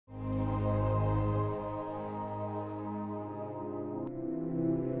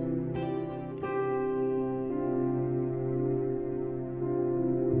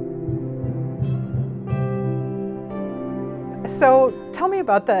So tell me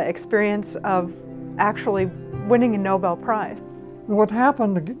about the experience of actually winning a Nobel Prize. What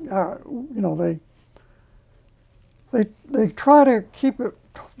happened, you know, they try to keep it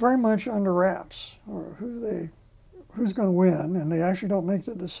very much under wraps, or who's going to win, and they actually don't make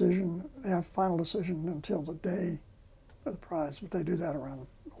the decision, they have final decision until the day of the prize, but they do that around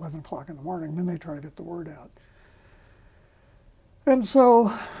 11 o'clock in the morning, then they try to get the word out. And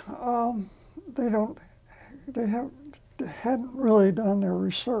so they hadn't really done their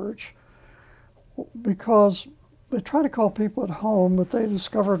research, because they try to call people at home, but they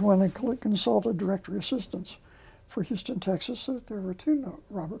discovered when they consulted directory assistants for Houston, Texas, that there were two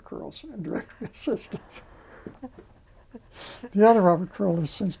Robert Curls in directory assistants. The other Robert Curl has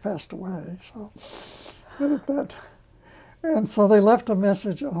since passed away. So, and so they left a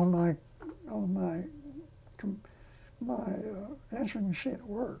message on my answering machine at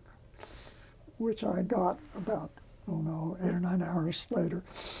work, which I got about 8 or 9 hours later,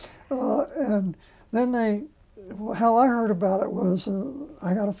 and then how I heard about it was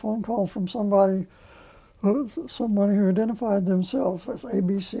I got a phone call from somebody who identified themselves as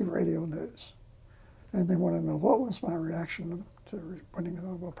ABC Radio News. And they wanted to know what was my reaction to winning a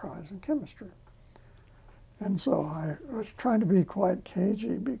Nobel Prize in chemistry. And so I was trying to be quite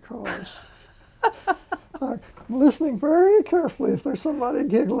cagey, because I'm listening very carefully if there's somebody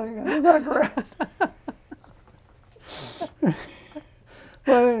giggling in the background.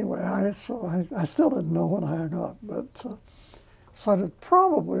 But anyway, I still didn't know when I hung up, but decided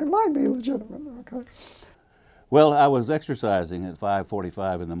it might be legitimate. Okay. Well, I was exercising at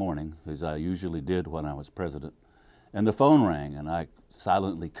 5:45 in the morning, as I usually did when I was president, and the phone rang, and I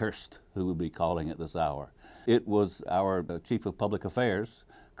silently cursed who would be calling at this hour. It was our chief of public affairs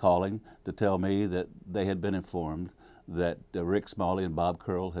calling to tell me that they had been informed that Rick Smalley and Bob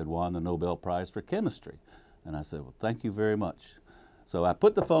Curl had won the Nobel Prize for chemistry. And I said, well, thank you very much. So I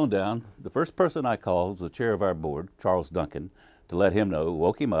put the phone down. The first person I called was the chair of our board, Charles Duncan, to let him know,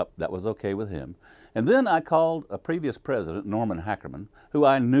 woke him up, that was okay with him. And then I called a previous president, Norman Hackerman, who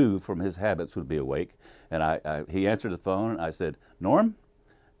I knew from his habits would be awake. And he answered the phone, and I said, Norm?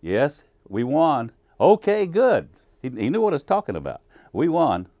 Yes, we won. Okay, good. He knew what I was talking about. We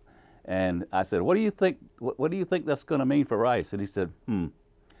won. And I said, what do you think that's going to mean for Rice? And he said,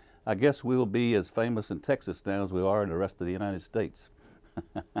 I guess we'll be as famous in Texas now as we are in the rest of the United States.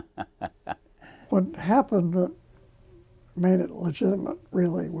 What happened that made it legitimate,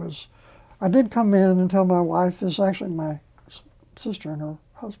 really, was I did come in and tell my wife, this actually my sister and her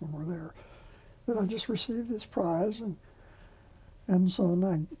husband were there, that I just received this prize, and so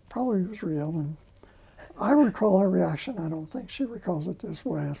I probably was real. And I recall her reaction. I don't think she recalls it this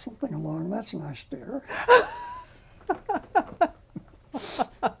way. Something along, that's nice, dear.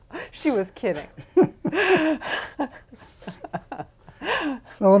 She was kidding.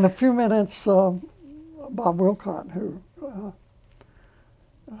 So in a few minutes, Bob Wilcott, who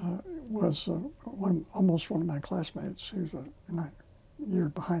was almost one of my classmates, who's a year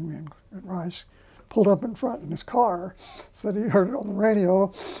behind me at Rice, pulled up in front in his car, said he heard it on the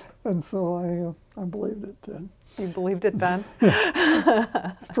radio, and so I believed it then. You believed it then?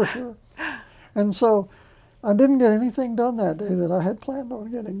 For sure. And so I didn't get anything done that day that I had planned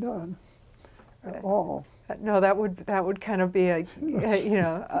on getting done at all. No, that would kind of be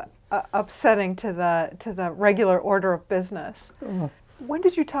upsetting to the regular order of business. When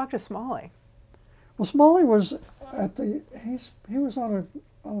did you talk to Smalley? Well, Smalley was he was on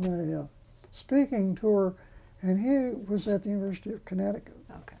a speaking tour, and he was at the University of Connecticut.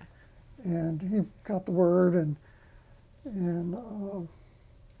 Okay. And he got the word, and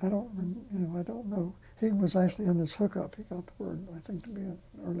I don't know. He was actually in this hookup. He got the word, I think, to be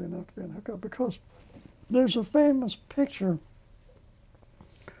early enough to be in a hookup, because there's a famous picture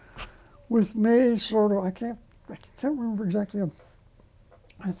with me, sort of. I can't remember exactly.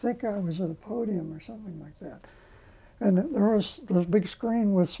 I think I was at a podium or something like that, and there was this big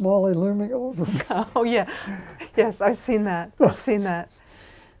screen with Smalley looming over me. Oh yeah, yes, I've seen that. I've seen that.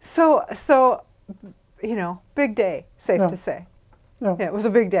 So big day, safe to say. Yeah. Yeah, it was a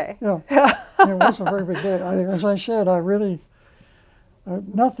big day. Yeah, it was a very big day. As I said,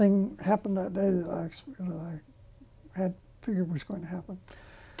 nothing happened that day that I had figured was going to happen.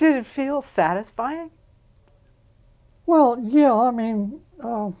 Did it feel satisfying? Well, yeah, I mean...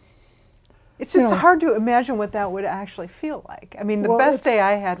 it's just hard to imagine what that would actually feel like. I mean, the best day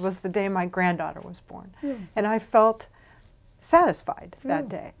I had was the day my granddaughter was born. Yeah. And I felt satisfied that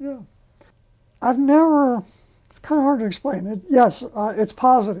day. Yeah. I've never... It's kind of hard to explain. Yes, it's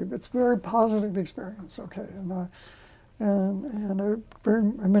positive. It's a very positive experience, okay. And very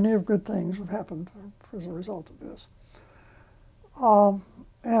many of good things have happened as a result of this.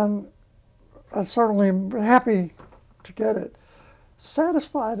 And I certainly am happy to get it.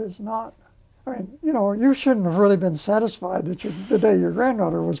 Satisfied is not, I mean, you know, you shouldn't have really been satisfied that the day your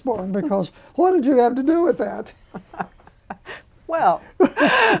granddaughter was born, because what did you have to do with that? Well,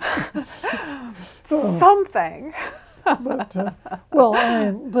 something. But, well,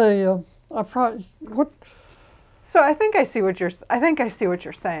 I mean, I probably, what? So I think I see what you're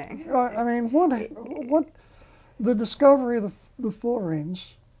saying. I mean, what, the discovery of the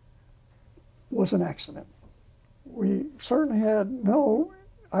fullerenes was an accident. We certainly had no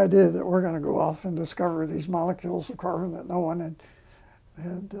idea that we're going to go off and discover these molecules of carbon that no one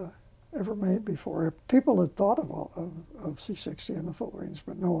had ever made before. People had thought of C60 and the fullerenes,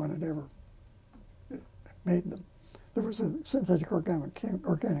 but no one had ever made them. There was a synthetic organic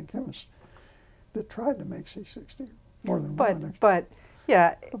chemist that tried to make C60 more than one. But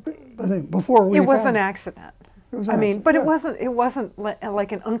yeah, but before we it was an accident. It was I mean, but yeah. it wasn't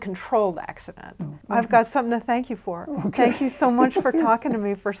like an uncontrolled accident. No. I've got something to thank you for. Okay. Thank you so much for talking to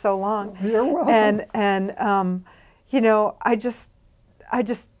me for so long. You're welcome. And you know, I just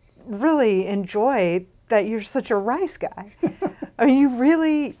really enjoy that you're such a rice guy. I mean,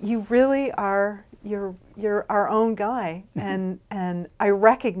 you really are. You're our own guy, and I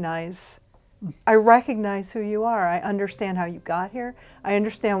recognize who you are. I understand how you got here. I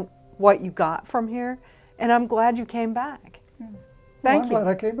understand what you got from here. And I'm glad you came back. Yeah. Thank you. I'm glad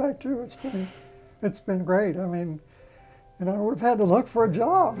I came back too. It's been great. I mean, and I would have had to look for a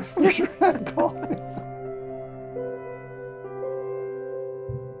job if you hadn't called me.